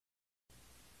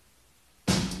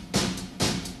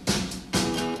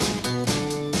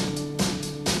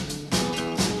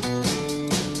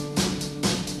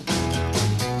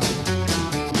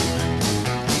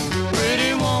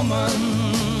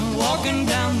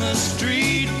the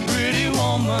street, pretty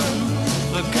woman,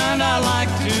 the kind I like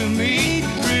to meet,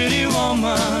 pretty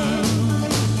woman.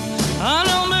 I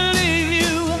don't believe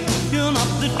you, you're not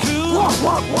the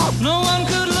truth. No one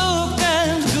could look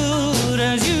as good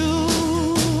as you.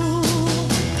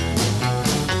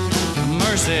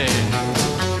 Mercy.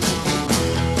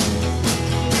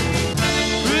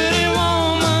 Pretty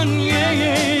woman, yeah,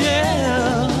 yeah,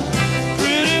 yeah.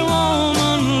 Pretty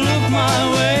woman, look my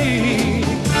way.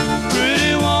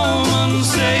 Pretty woman,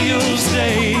 say you'll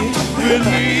stay with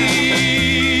me.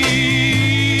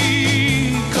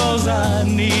 'Cause I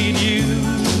need you.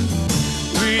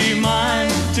 Be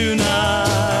mine tonight.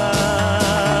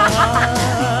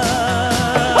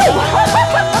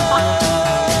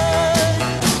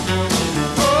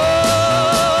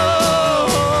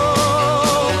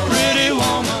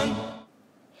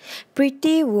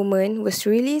 Pretty Woman was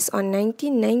released on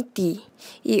 1990.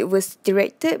 It was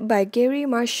directed by Gary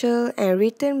Marshall and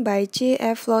written by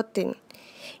J.F. Lawton.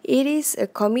 It is a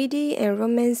comedy and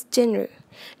romance genre.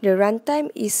 The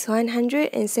runtime is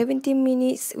 117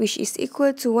 minutes, which is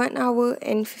equal to 1 hour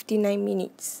and 59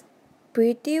 minutes.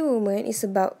 Pretty Woman is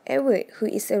about Edward, who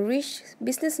is a rich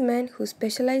businessman who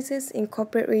specializes in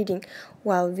corporate reading,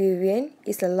 while Vivian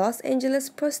is a Los Angeles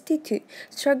prostitute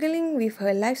struggling with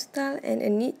her lifestyle and a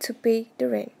need to pay the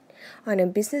rent. On a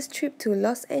business trip to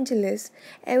Los Angeles,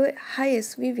 Edward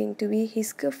hires Vivian to be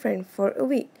his girlfriend for a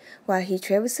week while he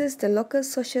traverses the local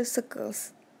social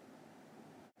circles.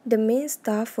 The main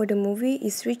star for the movie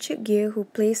is Richard Gere, who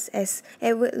plays as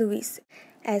Edward Lewis.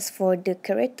 As for the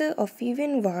character of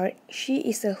Vivian Ward, she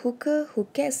is a hooker who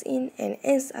gets in and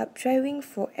ends up driving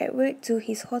for Edward to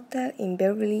his hotel in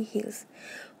Beverly Hills.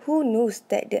 Who knows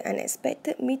that the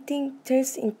unexpected meeting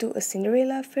turns into a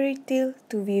Cinderella fairy tale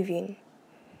to Vivian.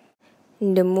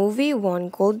 The movie won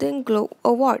Golden Globe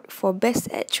Award for Best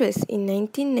Actress in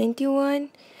 1991,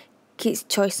 Kids'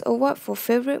 Choice Award for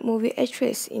Favorite Movie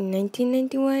Actress in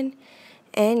 1991,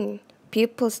 and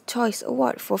People's Choice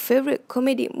Award for Favorite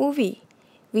Comedy Movie,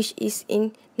 which is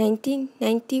in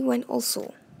 1991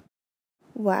 also.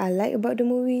 What I like about the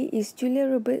movie is Julia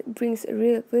Roberts brings a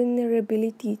real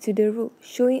vulnerability to the role,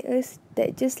 showing us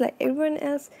that just like everyone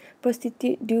else,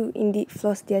 prostitutes do indeed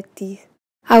floss their teeth.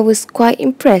 I was quite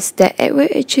impressed that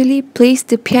Edward actually plays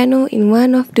the piano in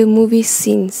one of the movie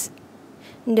scenes.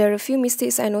 There are a few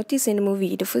mistakes I noticed in the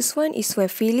movie. The first one is when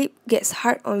Philip gets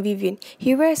hard on Vivian.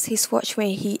 He wears his watch when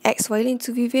he acts violent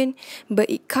to Vivian, but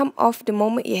it comes off the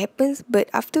moment it happens, but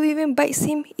after Vivian bites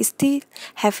him, he still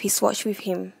have his watch with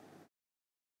him.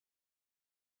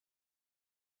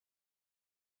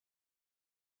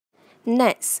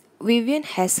 Next, Vivian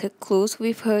has her clothes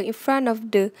with her in front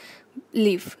of the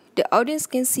lift. The audience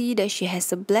can see that she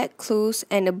has a black clothes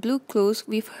and a blue clothes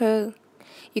with her.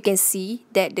 You can see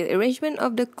that the arrangement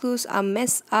of the clothes are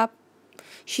messed up.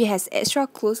 She has extra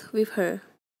clothes with her.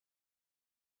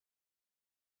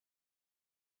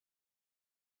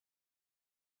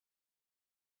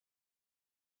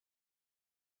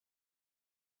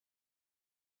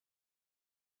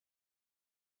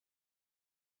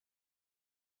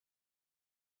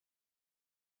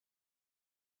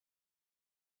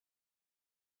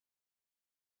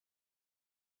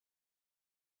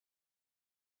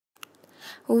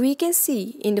 We can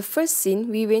see in the first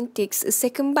scene, Vivian takes a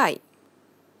second bite.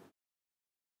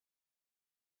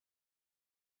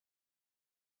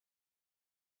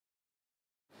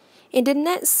 In the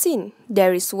next scene,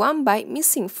 there is one bite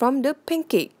missing from the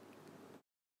pancake.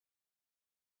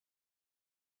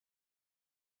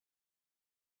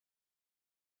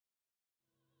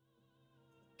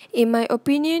 In my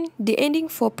opinion, the ending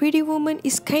for Pretty Woman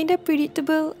is kinda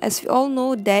predictable, as we all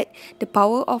know that the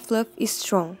power of love is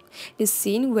strong. The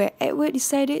scene where Edward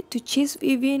decided to chase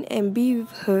Vivian and be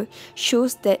with her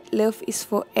shows that love is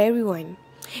for everyone.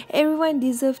 Everyone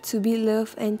deserves to be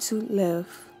loved and to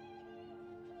love.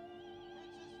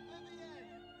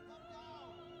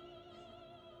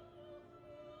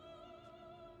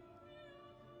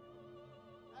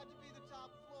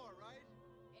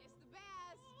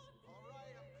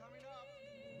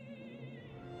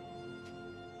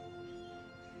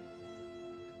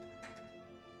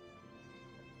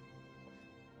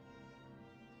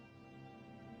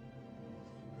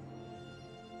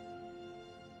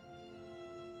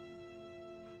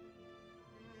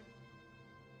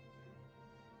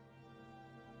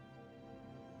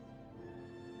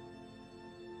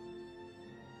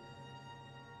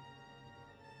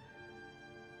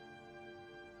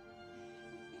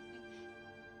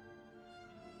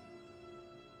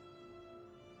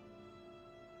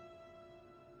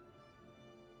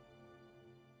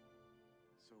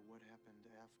 So what happened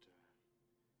after?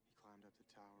 climbed up the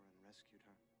tower and rescued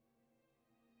her.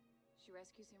 She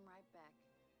rescues him right back.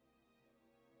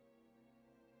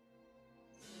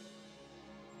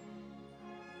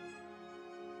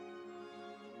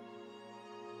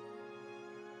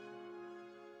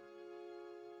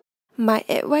 My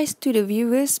advice to the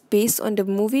viewers based on the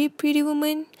movie Pretty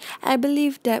Woman, I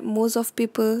believe that most of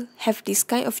people have this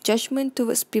kind of judgment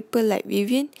towards people like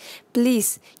Vivian.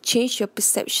 Please change your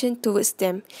perception towards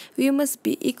them. We must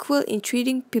be equal in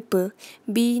treating people.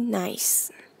 Be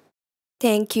nice.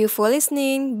 Thank you for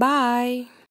listening. Bye.